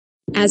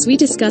As we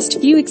discussed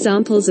few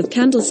examples of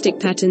candlestick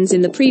patterns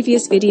in the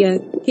previous video,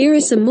 here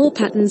are some more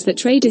patterns that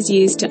traders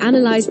use to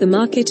analyze the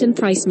market and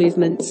price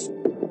movements.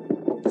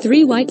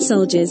 3 white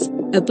soldiers,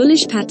 a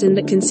bullish pattern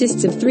that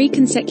consists of 3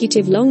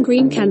 consecutive long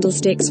green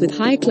candlesticks with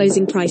higher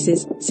closing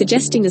prices,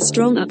 suggesting a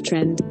strong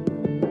uptrend.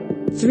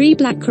 3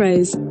 black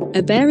crows,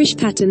 a bearish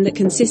pattern that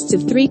consists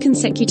of 3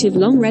 consecutive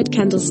long red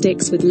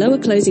candlesticks with lower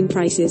closing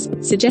prices,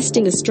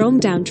 suggesting a strong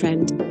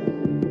downtrend.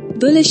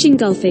 Bullish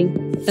engulfing,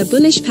 a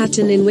bullish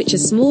pattern in which a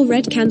small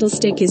red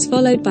candlestick is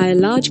followed by a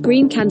large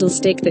green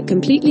candlestick that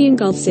completely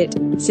engulfs it,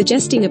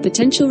 suggesting a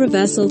potential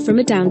reversal from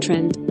a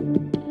downtrend.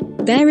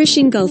 Bearish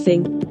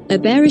engulfing, a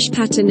bearish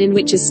pattern in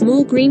which a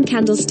small green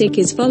candlestick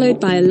is followed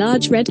by a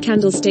large red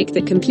candlestick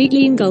that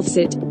completely engulfs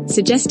it,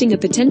 suggesting a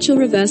potential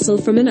reversal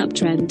from an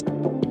uptrend.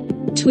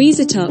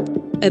 Tweezer top,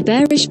 a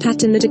bearish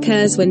pattern that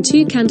occurs when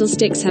 2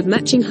 candlesticks have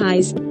matching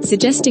highs,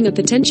 suggesting a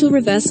potential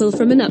reversal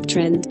from an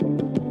uptrend.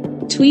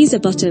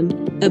 Tweezer bottom,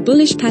 a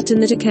bullish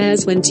pattern that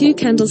occurs when 2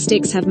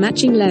 candlesticks have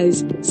matching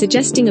lows,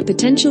 suggesting a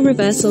potential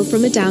reversal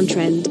from a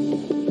downtrend.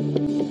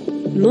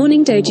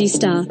 Morning doji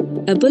star,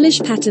 a bullish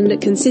pattern that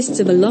consists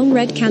of a long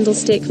red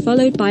candlestick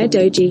followed by a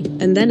doji,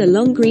 and then a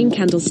long green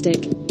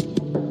candlestick.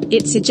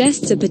 It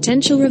suggests a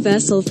potential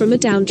reversal from a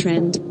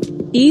downtrend.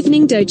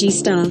 Evening doji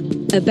star,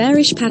 a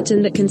bearish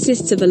pattern that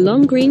consists of a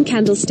long green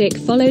candlestick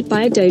followed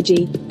by a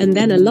doji, and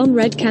then a long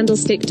red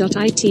candlestick.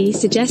 It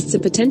suggests a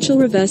potential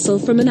reversal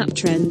from an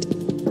uptrend.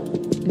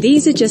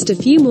 These are just a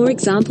few more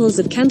examples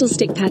of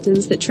candlestick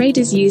patterns that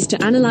traders use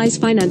to analyze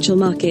financial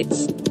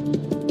markets.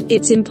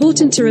 It's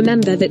important to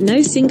remember that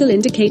no single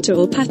indicator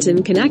or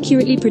pattern can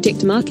accurately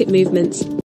predict market movements,